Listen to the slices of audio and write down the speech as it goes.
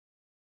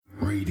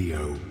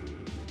Radio.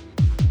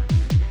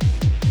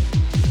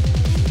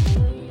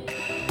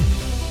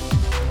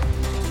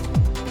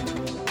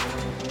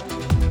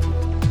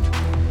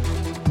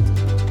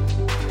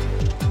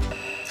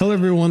 Hello,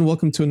 everyone.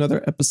 Welcome to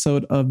another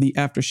episode of the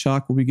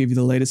Aftershock, where we give you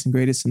the latest and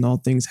greatest in all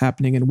things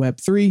happening in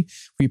Web3.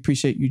 We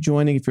appreciate you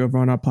joining. If you're over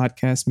on our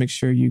podcast, make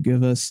sure you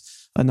give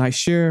us a nice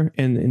share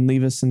and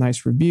leave us a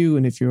nice review.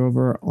 And if you're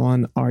over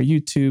on our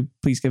YouTube,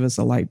 please give us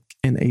a like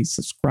and a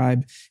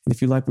subscribe. And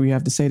if you like what we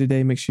have to say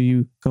today, make sure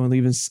you go and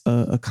leave us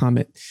a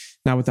comment.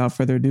 Now, without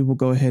further ado, we'll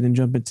go ahead and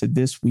jump into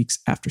this week's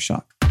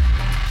Aftershock.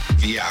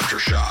 The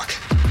Aftershock.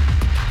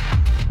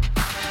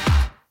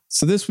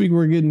 So this week,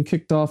 we're getting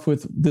kicked off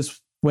with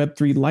this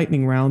Web3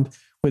 lightning round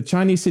with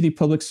Chinese city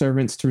public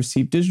servants to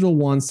receive digital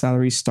yuan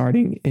salaries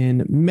starting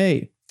in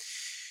May.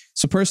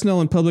 So personnel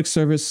in public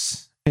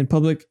service and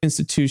public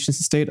institutions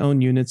and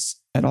state-owned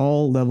units at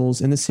all levels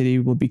in the city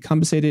will be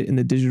compensated in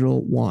the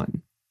digital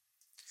yuan.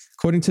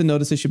 According to a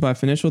notice issued by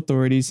financial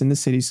authorities in the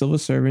city, civil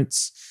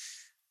servants,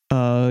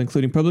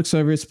 including public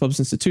service, public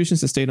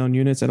institutions, and state-owned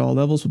units at all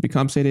levels will be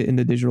compensated in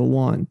the digital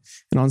yuan.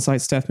 An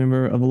on-site staff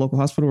member of a local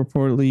hospital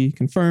reportedly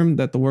confirmed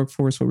that the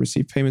workforce will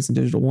receive payments in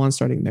digital yuan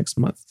starting next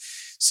month.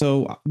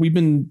 So we've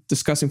been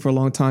discussing for a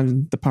long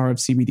time the power of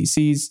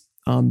CBDCs.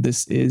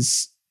 This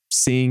is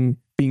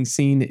being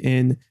seen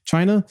in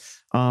China,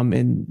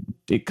 and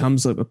it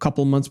comes a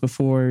couple months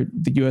before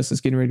the U.S. is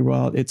getting ready to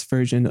roll out its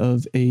version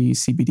of a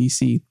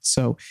CBDC.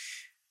 So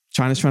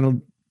China's trying to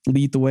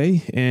lead the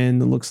way,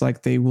 and it looks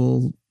like they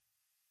will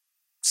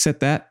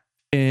set that,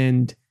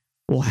 and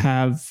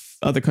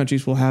other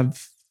countries will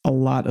have a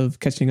lot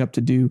of catching up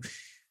to do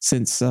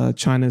since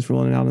China is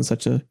rolling it out on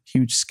such a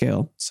huge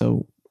scale.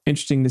 So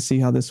interesting to see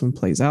how this one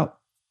plays out.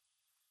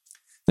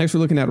 Next,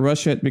 we're looking at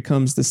Russia. It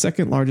becomes the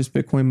second largest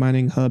Bitcoin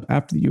mining hub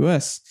after the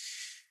US.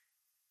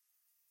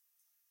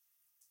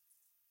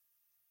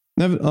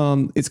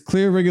 Its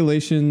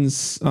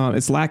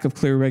lack of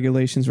clear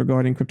regulations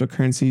regarding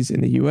cryptocurrencies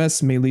in the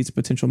U.S. may lead to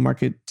potential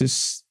market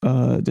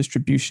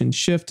distribution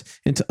shift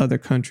into other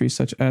countries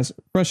such as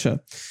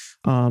Russia.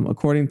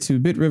 According to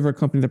BitRiver, a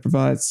company that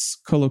provides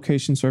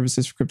co-location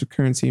services for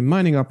cryptocurrency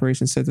mining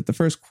operations, said that the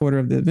first quarter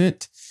of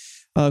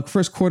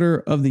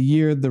the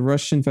year, the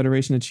Russian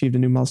Federation achieved a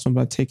new milestone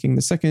by taking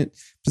the second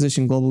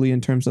position globally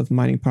in terms of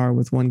mining power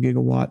with 1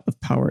 gigawatt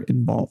of power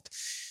involved.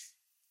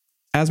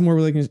 As more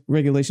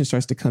regulation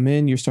starts to come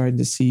in, you're starting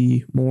to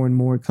see more and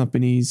more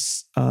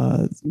companies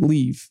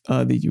leave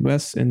the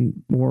U.S.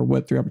 and more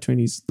Web3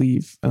 opportunities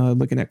leave.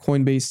 Looking at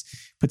Coinbase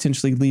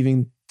potentially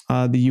leaving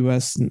the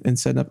U.S. and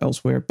setting up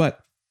elsewhere.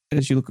 But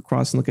as you look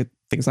across and look at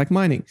things like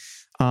mining,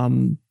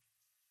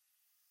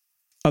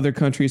 other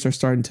countries are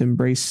starting to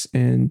embrace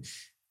and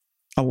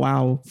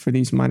allow for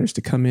these miners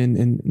to come in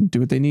and do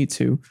what they need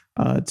to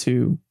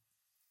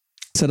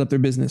set up their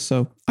business.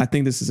 So I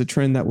think this is a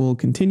trend that will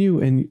continue,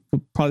 and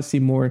we'll probably see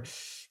more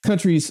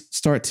countries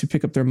start to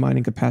pick up their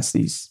mining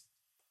capacities.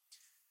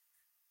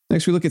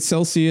 Next, we look at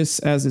Celsius,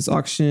 as its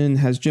auction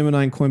has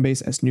Gemini and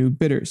Coinbase as new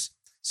bidders.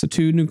 So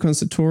two new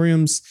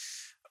consortiums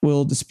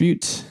will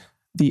dispute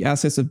the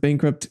assets of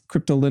bankrupt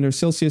crypto lender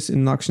Celsius in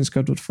an auction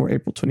scheduled for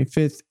April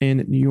 25th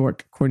in New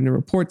York. According to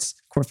reports,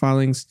 court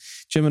filings,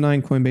 Gemini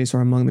and Coinbase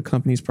are among the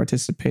companies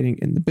participating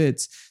in the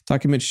bids.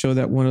 Documents show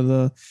that one of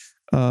the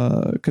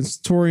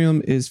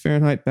consortium is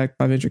Fahrenheit, backed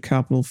by venture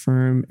capital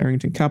firm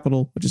Arrington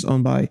Capital, which is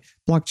owned by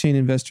blockchain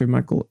investor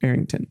Michael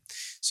Arrington.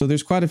 So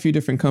there's quite a few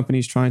different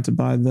companies trying to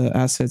buy the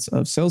assets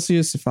of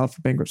Celsius. It filed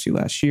for bankruptcy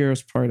last year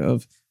as part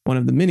of one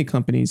of the many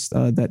companies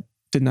that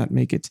did not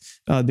make it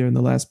during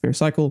the last bear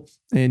cycle.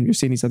 And you're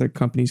seeing these other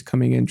companies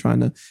coming in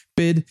trying to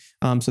bid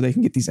so they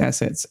can get these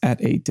assets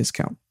at a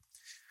discount.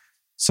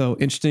 So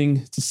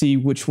interesting to see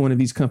which one of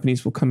these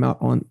companies will come out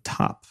on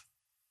top.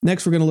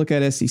 Next, we're going to look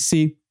at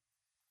SEC,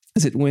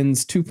 as it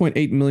wins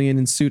 $2.8 million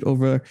in suit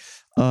over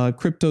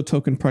crypto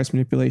token price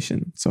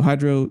manipulation. So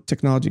Hydro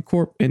Technology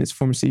Corp and its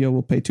former CEO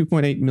will pay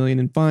 $2.8 million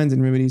in fines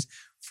and remedies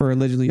for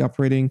allegedly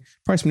operating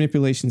price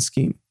manipulation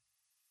scheme.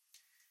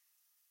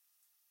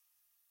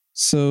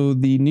 So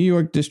the New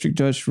York District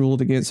Judge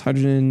ruled against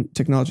Hydrogen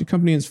Technology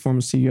Company and its former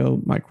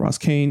CEO, Mike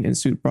Ross-Kane, in a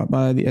suit brought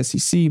by the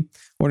SEC,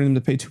 ordering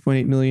them to pay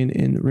 $2.8 million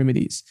in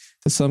remedies.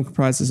 The sum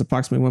comprises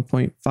approximately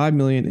 $1.5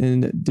 million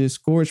in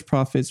disgorged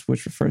profits,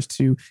 which refers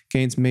to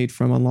gains made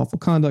from unlawful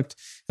conduct,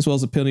 as well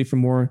as a penalty for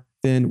more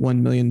than $1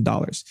 million.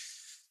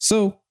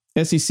 So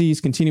SEC is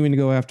continuing to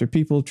go after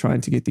people, trying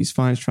to get these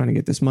fines, trying to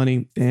get this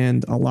money,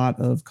 and a lot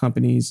of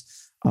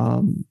companies,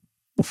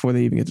 before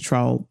they even get to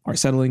trial, are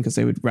settling because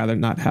they would rather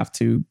not have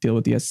to deal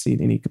with the SEC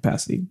in any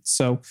capacity.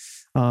 So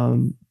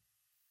the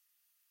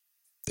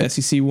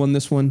SEC won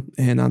this one,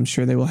 and I'm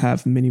sure they will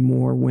have many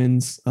more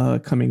wins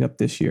coming up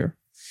this year.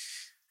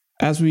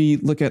 As we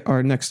look at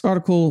our next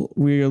article,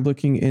 we are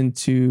looking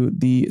into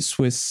the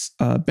Swiss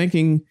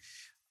banking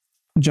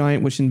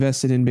giant, which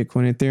invested in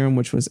Bitcoin and Ethereum,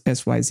 which was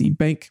SYZ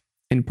Bank,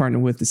 and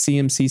partnered with the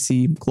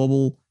CMCC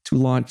Global to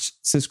launch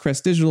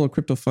Syscrest Digital, a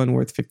crypto fund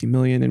worth $50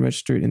 million and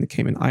registered in the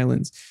Cayman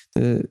Islands.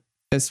 The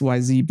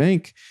SYZ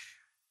Bank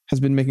has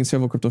been making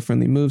several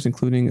crypto-friendly moves,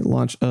 including the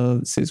launch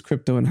of Sis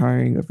Crypto and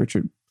hiring of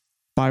Richard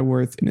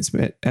Byworth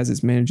as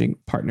its managing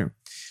partner.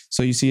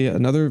 So you see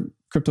another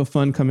crypto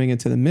fund coming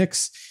into the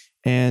mix,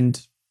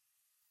 and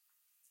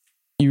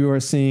you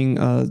are seeing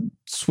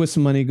Swiss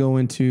money go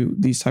into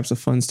these types of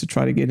funds to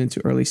try to get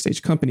into early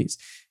stage companies.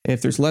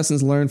 If there's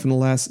lessons learned from the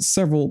last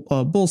several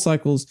bull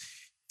cycles,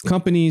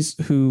 companies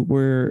who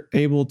were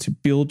able to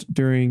build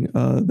during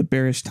the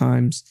bearish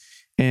times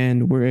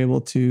and were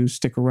able to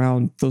stick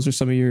around, those are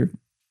some of your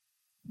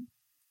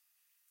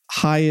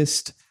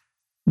highest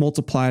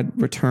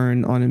multiplied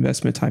return on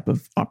investment type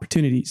of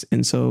opportunities.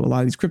 And so a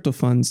lot of these crypto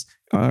funds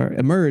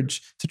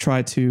emerge to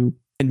try to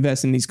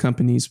invest in these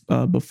companies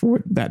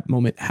before that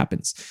moment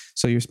happens.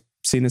 So you're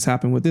seeing this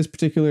happen with this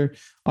particular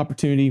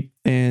opportunity.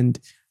 And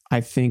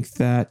I think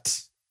that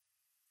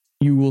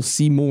you will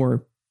see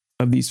more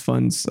of these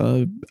funds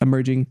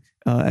emerging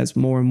as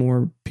more and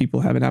more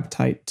people have an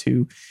appetite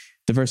to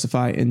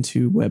diversify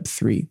into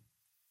Web3.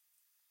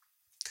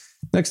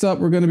 Next up,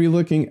 we're going to be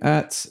looking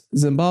at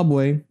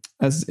Zimbabwe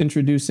as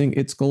introducing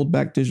its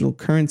gold-backed digital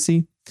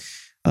currency.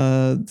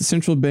 The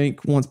central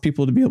bank wants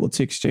people to be able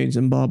to exchange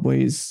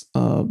Zimbabwe's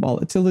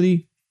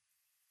volatility.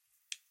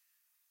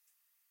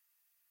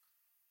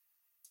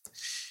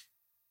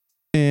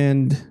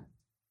 And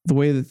the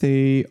way that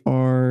they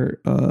are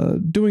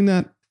doing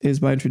that is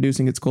by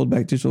introducing its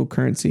gold-backed digital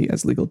currency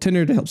as legal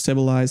tender to help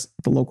stabilize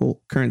the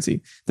local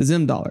currency, the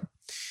Zim dollar.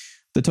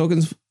 The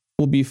tokens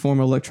will be form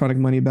of electronic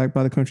money backed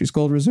by the country's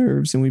gold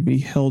reserves and will be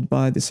held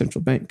by the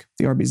central bank.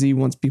 The RBZ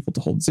wants people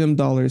to hold Zim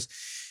dollars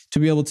to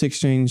be able to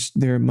exchange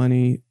their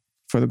money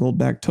for the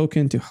gold-backed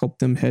token to help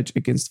them hedge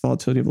against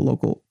volatility of the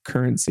local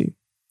currency.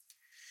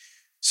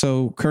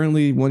 So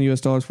currently, $1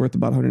 US is worth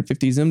about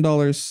 150 Zim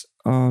dollars.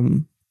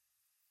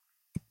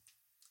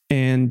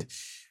 And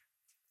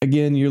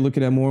again, you're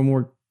looking at more and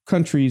more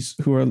countries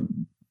who are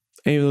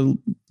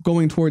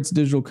going towards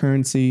digital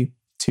currency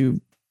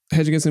to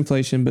hedge against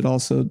inflation, but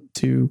also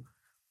to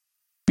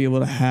be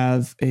able to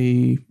have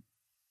a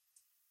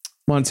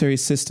monetary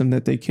system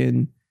that they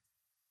can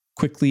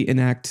quickly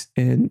enact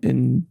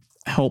and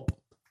help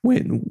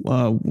when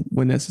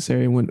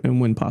necessary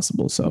and when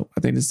possible. So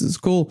I think this is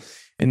cool.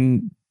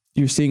 And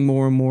you're seeing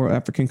more and more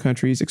African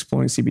countries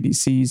exploring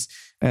CBDCs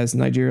as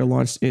Nigeria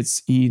launched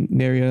its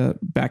e-Naira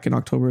back in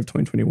October of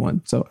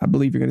 2021. So I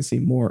believe you're going to see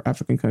more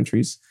African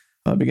countries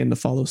begin to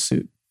follow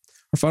suit.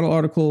 Our final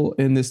article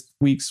in this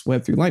week's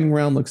Web3 Lightning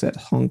Round looks at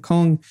Hong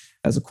Kong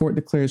as a court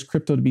declares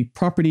crypto to be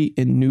property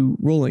in new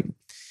ruling.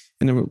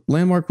 In a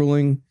landmark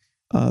ruling,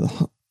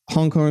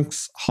 Hong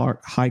Kong's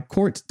High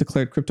Court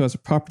declared crypto as a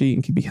property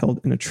and can be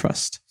held in a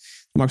trust.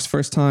 It marks the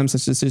first time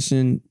such a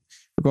decision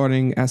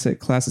regarding asset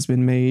class has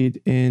been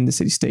made in the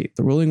city-state.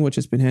 The ruling, which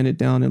has been handed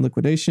down in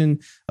liquidation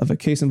of a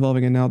case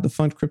involving a now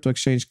defunct crypto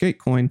exchange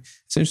Gatecoin,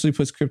 essentially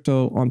puts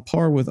crypto on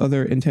par with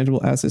other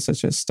intangible assets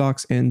such as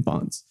stocks and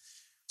bonds.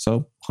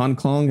 So Hong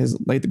Kong has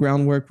laid the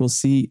groundwork. We'll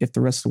see if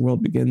the rest of the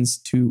world begins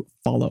to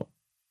follow.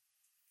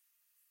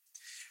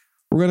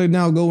 We're going to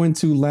now go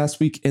into last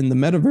week in the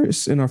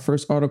metaverse. And our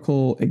first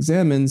article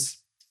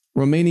examines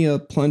Romania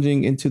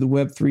plunging into the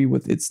Web3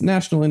 with its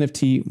national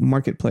NFT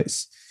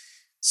marketplace.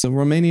 So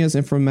Romania's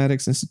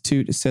Informatics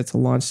Institute is set to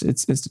launch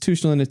its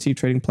institutional NFT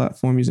trading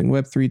platform using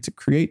Web3 to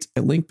create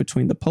a link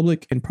between the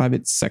public and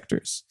private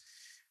sectors.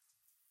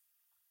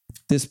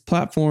 This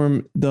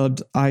platform,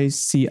 dubbed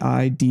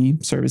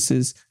ICID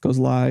Services, goes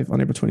live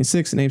on April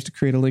 26 and aims to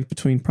create a link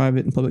between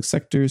private and public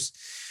sectors.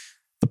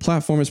 The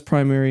platform is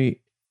primarily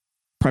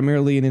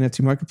an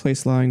NFT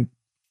marketplace, allowing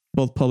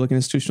both public and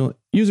institutional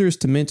users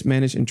to mint,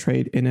 manage, and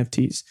trade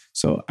NFTs.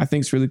 So I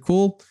think it's really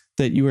cool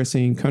that you are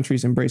seeing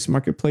countries embrace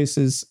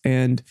marketplaces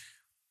and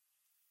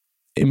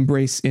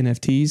embrace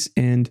NFTs.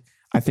 And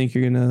I think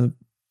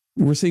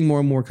we're seeing more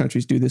and more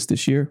countries do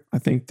this year. I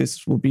think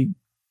this will be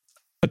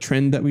a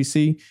trend that we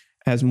see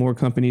as more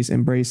companies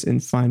embrace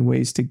and find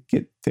ways to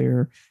get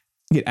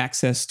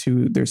access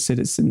to their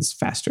citizens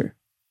faster.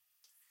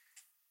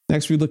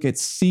 Next, we look at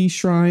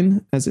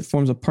C-Shrine as it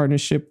forms a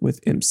partnership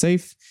with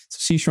MSafe. So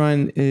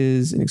C-Shrine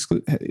is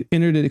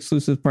entered an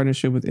exclusive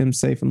partnership with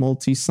MSafe, a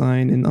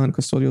multi-sign and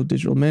non-custodial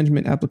digital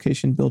management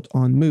application built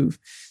on Move.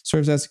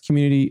 Serves as a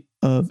community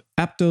of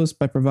Aptos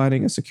by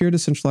providing a secure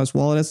decentralized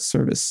wallet as a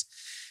service.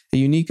 A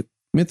unique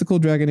mythical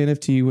dragon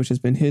NFT, which has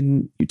been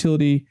hidden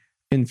utility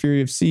in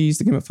Fury of Seas,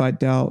 the gamified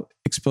DAO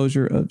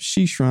exposure of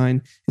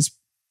C-Shrine, is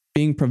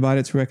being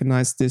provided to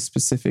recognize this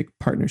specific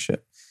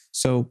partnership.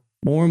 So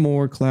more and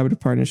more collaborative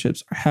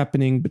partnerships are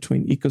happening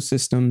between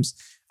ecosystems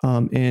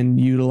and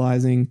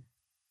utilizing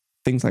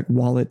things like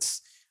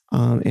wallets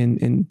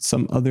and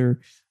some other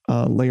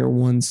layer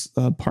ones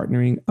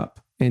partnering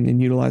up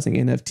and utilizing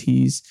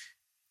NFTs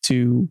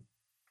to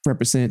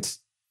represent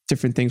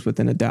different things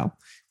within a DAO.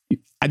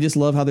 I just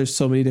love how there's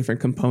so many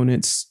different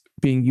components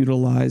being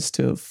utilized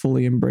to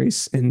fully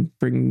embrace and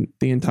bring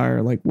the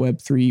entire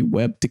Web3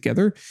 web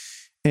together.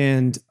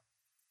 And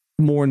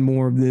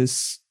more of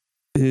this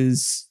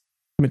is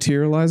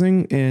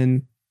materializing,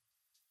 and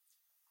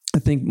I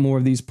think more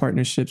of these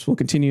partnerships will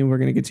continue. We're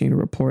going to continue to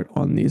report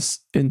on these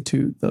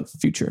into the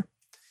future.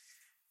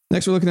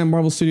 Next, we're looking at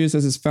Marvel Studios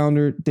as its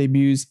founder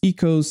debuts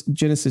Eco's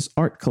Genesis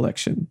Art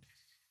Collection.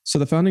 So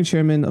the founding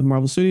chairman of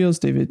Marvel Studios,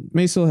 David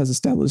Maisel, has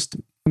established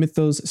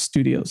Mythos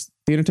Studios,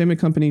 the entertainment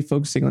company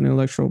focusing on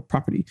intellectual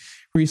property.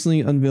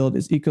 Recently unveiled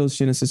its Eco's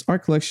Genesis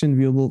Art Collection,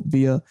 viewable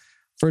via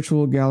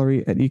virtual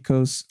gallery at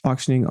Ecos,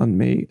 auctioning on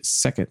May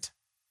 2nd.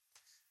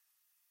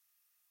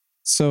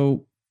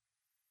 So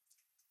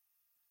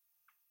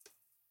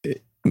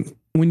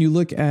when you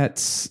look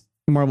at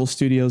Marvel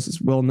Studios,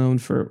 it's well known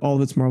for all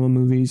of its Marvel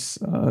movies,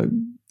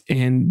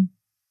 and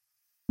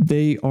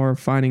they are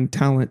finding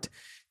talent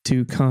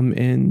to come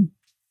and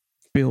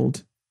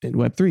build in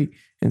Web3.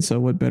 And so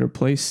what better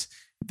place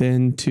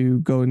than to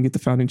go and get the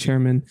founding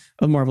chairman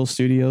of Marvel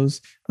Studios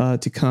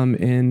to come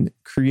and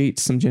create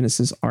some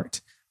Genesis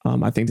art.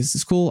 I think this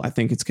is cool. I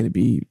think it's going to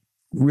be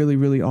really,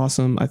 really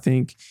awesome. I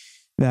think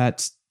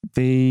that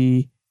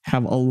they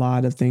have a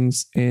lot of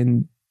things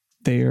in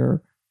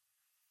their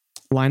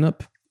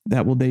lineup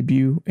that will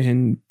debut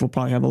and will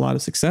probably have a lot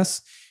of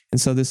success.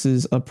 And so this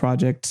is a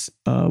project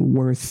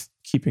worth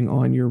keeping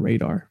on your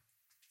radar.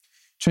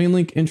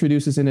 Chainlink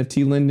introduces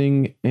NFT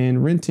lending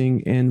and renting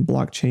in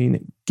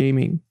blockchain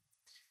gaming.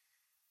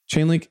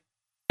 Chainlink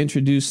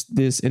introduced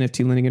this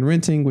NFT lending and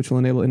renting, which will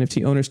enable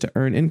NFT owners to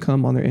earn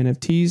income on their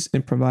NFTs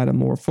and provide a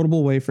more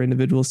affordable way for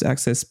individuals to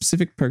access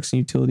specific perks and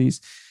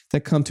utilities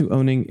that come to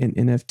owning an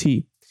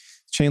NFT.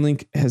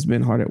 Chainlink has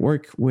been hard at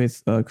work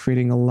with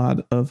creating a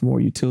lot of more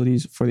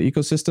utilities for the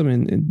ecosystem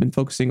and been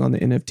focusing on the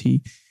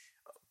NFT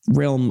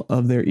realm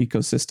of their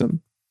ecosystem.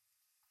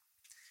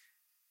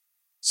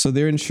 So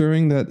they're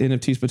ensuring that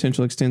NFT's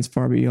potential extends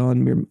far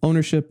beyond mere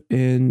ownership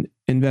and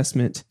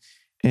investment.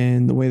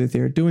 And the way that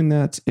they're doing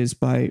that is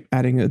by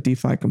adding a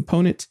DeFi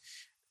component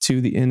to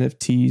the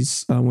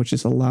NFTs, which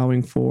is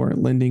allowing for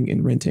lending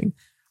and renting.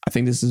 I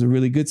think this is a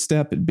really good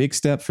step, a big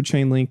step for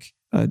Chainlink.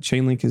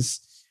 Chainlink is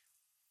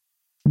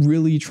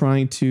really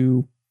trying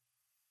to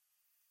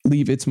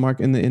leave its mark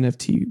in the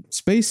NFT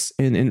space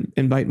and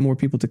invite more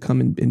people to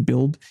come and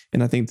build.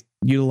 And I think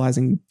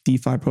utilizing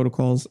DeFi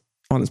protocols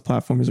on its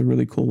platform is a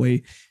really cool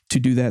way to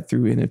do that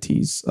through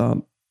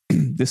NFTs.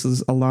 This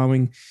is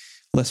allowing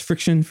less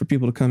friction for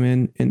people to come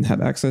in and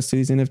have access to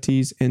these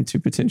NFTs and to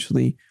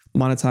potentially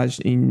monetize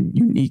in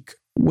unique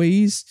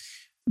ways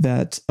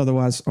that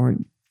otherwise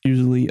aren't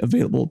usually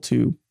available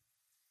to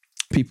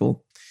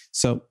people.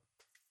 So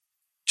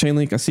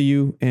Chainlink, I see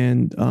you,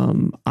 and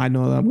I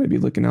know that I'm going to be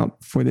looking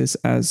out for this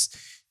as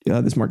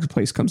this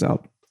marketplace comes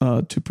out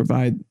to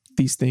provide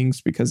these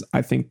things, because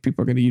I think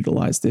people are going to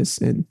utilize this,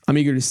 and I'm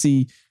eager to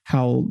see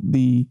how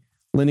the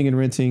lending and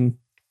renting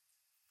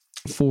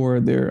for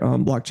their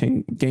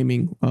blockchain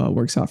gaming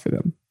works out for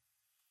them.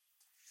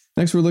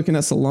 Next, we're looking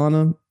at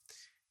Solana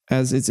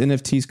as its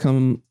NFTs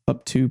come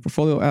up to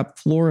portfolio app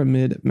Flora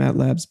amid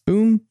MATLab's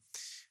boom.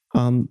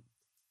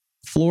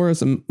 Flora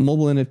is a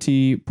mobile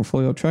NFT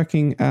portfolio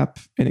tracking app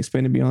and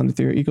expanded beyond the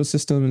Ethereum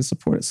ecosystem and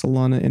supported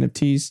Solana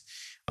NFTs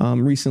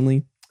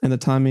recently. And the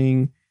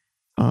timing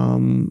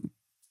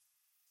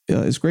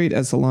is great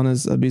as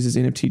Solana's business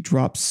NFT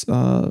drops.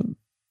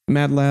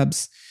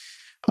 MATLabs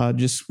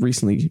just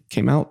recently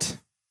came out,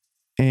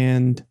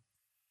 and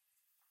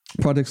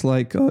projects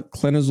like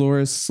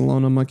Clenosaurus,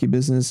 Solana Monkey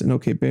Business, and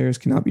OKBears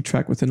cannot be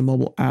tracked within a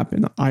mobile app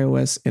in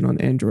iOS and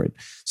on Android.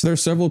 So there are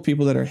several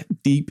people that are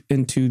deep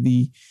into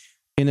the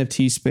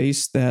NFT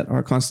space that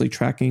are constantly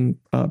tracking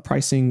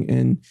pricing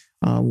and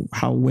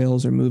how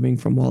whales are moving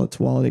from wallet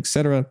to wallet,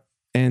 etc.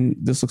 And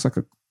this looks like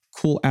a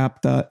cool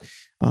app that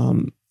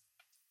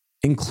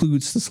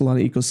includes the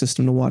Solana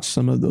ecosystem to watch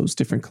some of those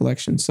different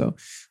collections. So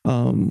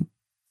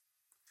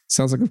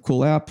sounds like a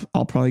cool app.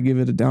 I'll probably give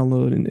it a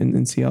download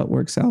and see how it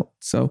works out.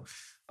 So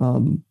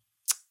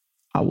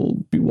I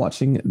will be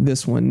watching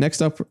this one.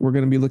 Next up, we're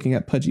going to be looking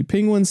at Pudgy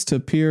Penguins to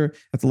appear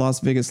at the Las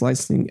Vegas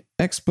Licensing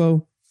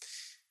Expo,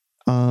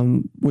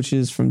 which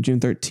is from June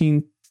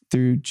 13th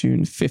through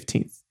June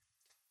 15th.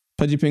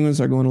 Pudgy Penguins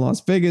are going to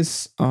Las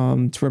Vegas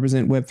to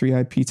represent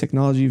Web3 IP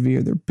technology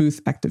via their booth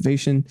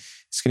activation.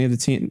 It's going to give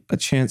the team a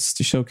chance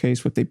to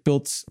showcase what they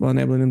built while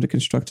enabling them to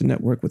construct a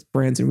network with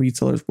brands and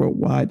retailers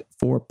worldwide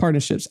for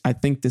partnerships. I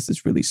think this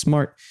is really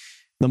smart.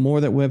 The more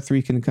that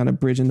Web3 can kind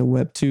of bridge into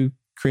Web2,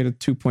 create a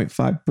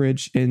 2.5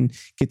 bridge and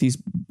get these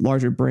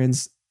larger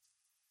brands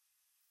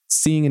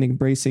seeing and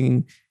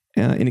embracing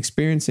and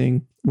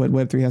experiencing what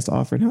Web3 has to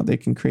offer and how they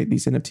can create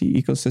these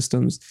NFT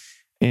ecosystems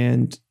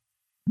and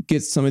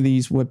get some of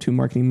these Web2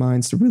 marketing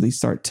minds to really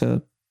start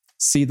to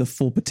see the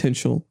full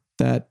potential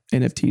that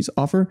NFTs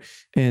offer.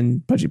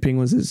 And Pudgy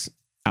Penguins is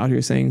out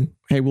here saying,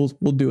 hey, we'll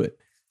do it.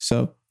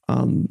 So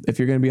if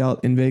you're going to be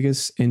out in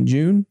Vegas in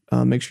June,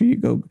 make sure you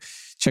go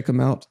check them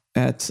out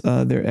at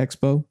their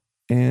expo.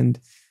 And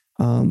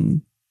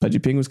Pudgy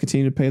Penguins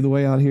continue to pave the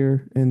way out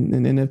here in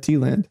NFT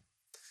land.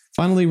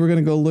 Finally, we're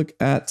going to go look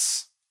at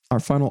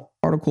our final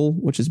article,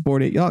 which is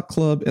Bored Ape Yacht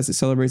Club, as it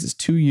celebrates its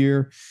 2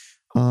 year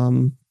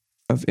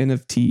of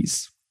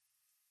NFTs.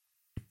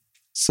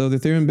 So the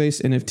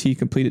Ethereum-based NFT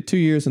completed 2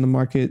 years in the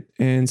market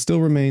and still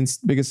remains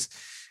the biggest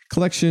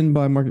collection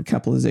by market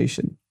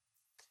capitalization.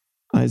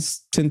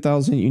 It's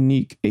 10,000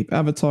 unique ape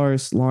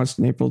avatars, launched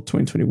in April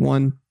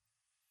 2021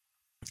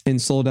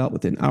 and sold out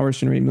within hours,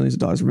 generating millions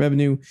of dollars in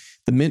revenue.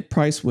 The mint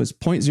price was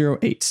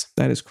 0.08.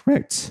 That is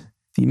correct.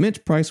 The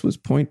mint price was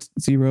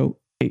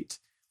 0.08,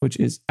 which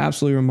is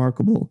absolutely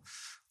remarkable.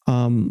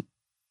 The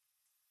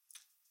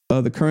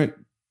current,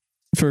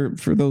 for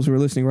those who are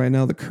listening right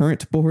now, the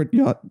current Bored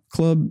Yacht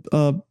Club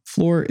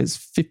floor is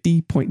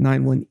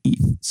 50.91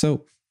 ETH.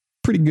 So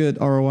pretty good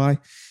ROI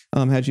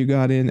had you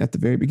got in at the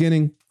very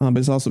beginning, but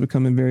it's also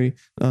becoming very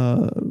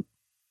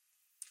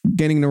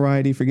gaining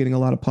notoriety for getting a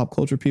lot of pop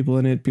culture people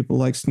in it. People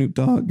like Snoop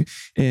Dogg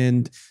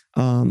and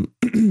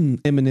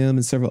Eminem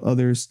and several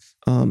others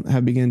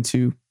have begun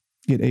to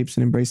get apes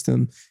and embrace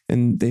them.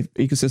 And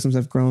ecosystems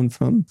have grown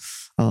from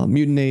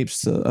mutant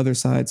apes to other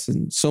sites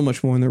and so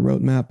much more on their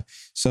roadmap.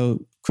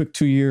 So quick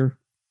 2-year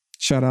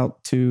shout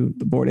out to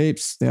the Bored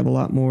Apes. They have a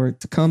lot more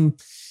to come.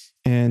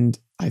 And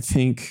I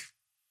think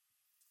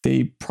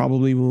they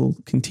probably will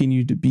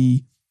continue to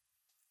be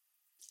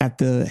at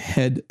the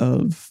head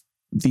of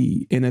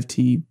the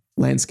NFT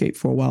landscape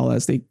for a while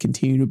as they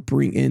continue to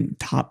bring in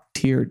top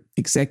tier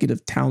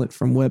executive talent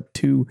from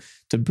Web2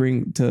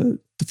 to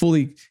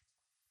fully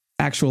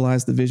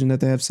actualize the vision that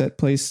they have set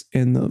place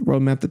in the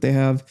roadmap that they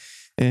have.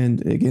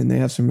 And again, they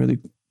have some really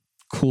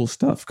cool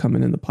stuff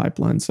coming in the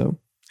pipeline. So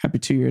happy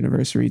 2-year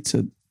anniversary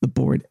to the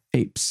Bored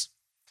Apes.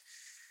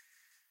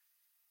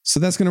 So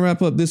that's going to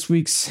wrap up this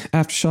week's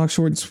Aftershock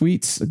Short and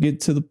Sweet.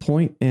 Get to the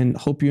point and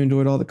hope you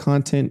enjoyed all the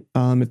content.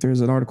 If there's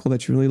an article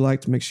that you really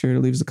liked, make sure to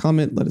leave us a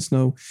comment. Let us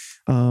know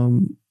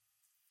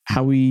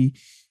how we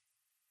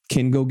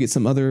can go get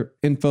some other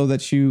info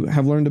that you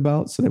have learned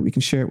about so that we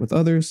can share it with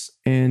others.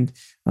 And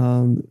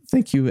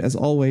thank you, as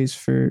always,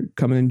 for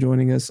coming and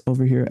joining us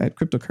over here at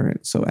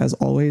Cryptocurrent. So as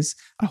always,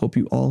 I hope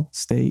you all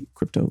stay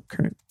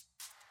cryptocurrent.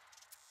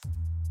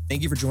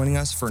 Thank you for joining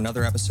us for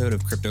another episode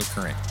of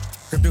Cryptocurrent.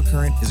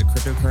 Cryptocurrent is a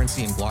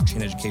cryptocurrency and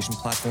blockchain education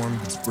platform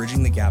that's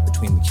bridging the gap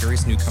between the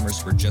curious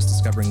newcomers who are just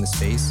discovering the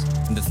space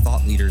and the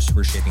thought leaders who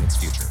are shaping its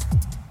future.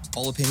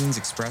 All opinions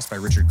expressed by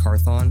Richard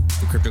Carthon,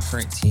 the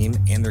Cryptocurrent team,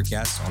 and their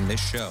guests on this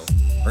show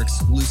are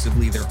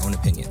exclusively their own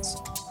opinions.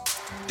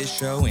 This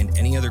show and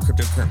any other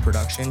Cryptocurrent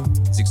production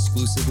is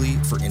exclusively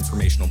for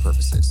informational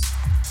purposes.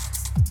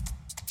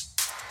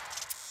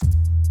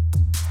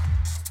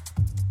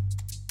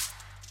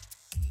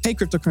 Hey,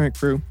 Cryptocurrent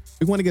crew.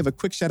 We want to give a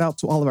quick shout out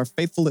to all of our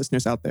faithful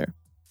listeners out there.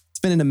 It's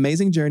been an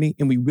amazing journey,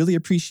 and we really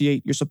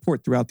appreciate your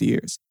support throughout the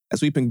years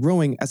as we've been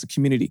growing as a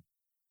community.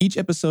 Each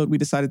episode, we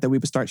decided that we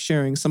would start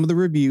sharing some of the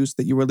reviews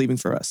that you were leaving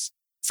for us.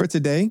 For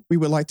today, we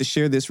would like to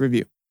share this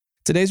review.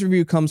 Today's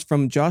review comes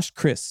from Josh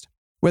Christ.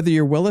 Whether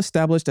you're well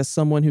established as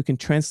someone who can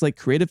translate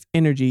creative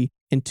energy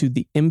into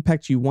the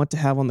impact you want to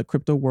have on the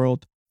crypto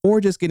world,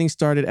 or just getting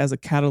started as a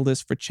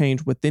catalyst for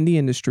change within the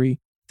industry,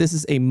 this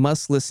is a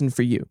must listen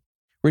for you.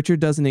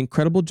 Richard does an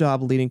incredible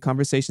job leading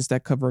conversations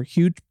that cover a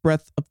huge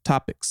breadth of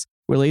topics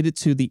related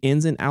to the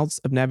ins and outs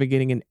of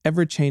navigating an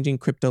ever-changing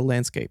crypto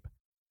landscape.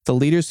 The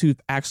leaders who've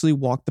actually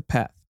walked the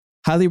path.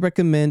 Highly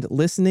recommend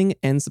listening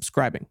and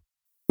subscribing.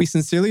 We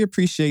sincerely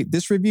appreciate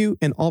this review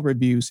and all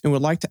reviews, and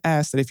would like to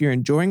ask that if you're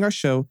enjoying our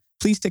show,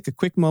 please take a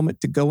quick moment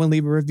to go and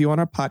leave a review on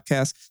our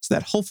podcast so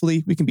that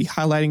hopefully we can be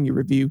highlighting your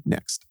review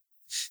next.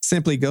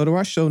 Simply go to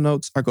our show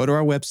notes or go to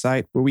our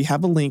website where we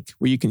have a link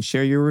where you can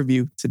share your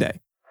review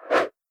today.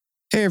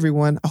 Hey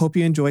everyone, I hope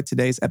you enjoyed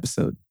today's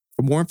episode.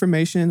 For more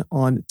information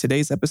on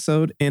today's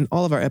episode and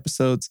all of our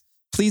episodes,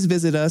 please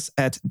visit us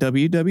at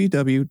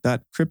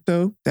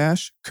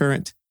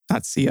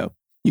www.crypto-current.co.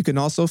 You can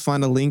also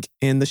find a link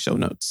in the show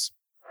notes.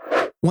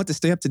 Want to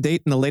stay up to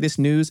date in the latest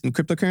news in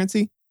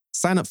cryptocurrency?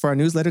 Sign up for our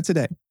newsletter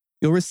today.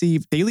 You'll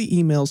receive daily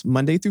emails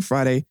Monday through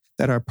Friday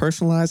that are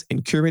personalized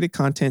and curated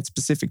content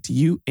specific to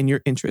you and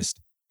your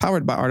interest,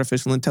 powered by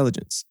artificial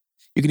intelligence.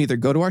 You can either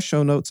go to our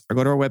show notes or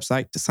go to our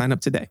website to sign up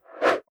today.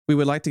 We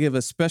would like to give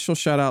a special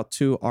shout out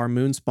to our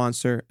Moon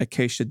sponsor,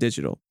 Acacia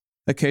Digital.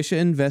 Acacia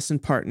invests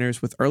and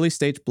partners with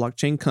early-stage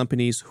blockchain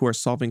companies who are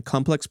solving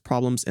complex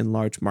problems in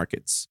large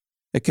markets.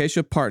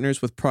 Acacia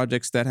partners with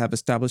projects that have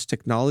established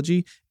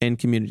technology and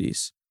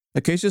communities.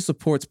 Acacia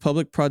supports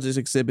public projects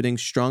exhibiting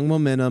strong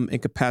momentum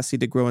and capacity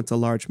to grow into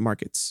large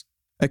markets.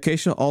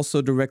 Acacia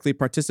also directly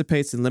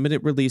participates in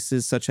limited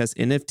releases such as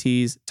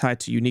NFTs tied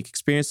to unique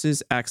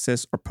experiences,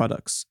 access, or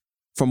products.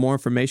 For more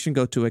information,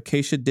 go to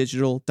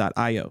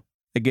acaciadigital.io.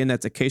 Again,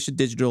 that's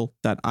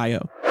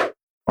acaciadigital.io.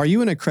 Are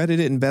you an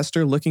accredited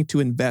investor looking to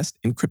invest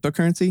in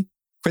cryptocurrency?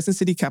 Crescent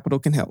City Capital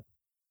can help.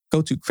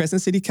 Go to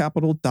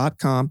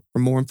crescentcitycapital.com for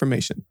more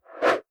information.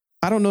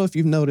 I don't know if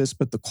you've noticed,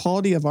 but the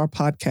quality of our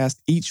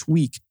podcast each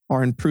week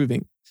are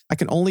improving. I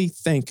can only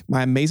thank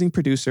my amazing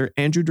producer,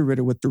 Andrew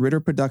DeRitter with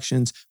DeRitter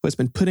Productions, who has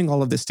been putting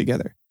all of this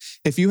together.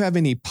 If you have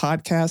any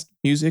podcast,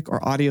 music,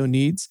 or audio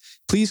needs,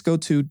 please go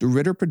to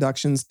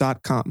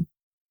DeRitterProductions.com.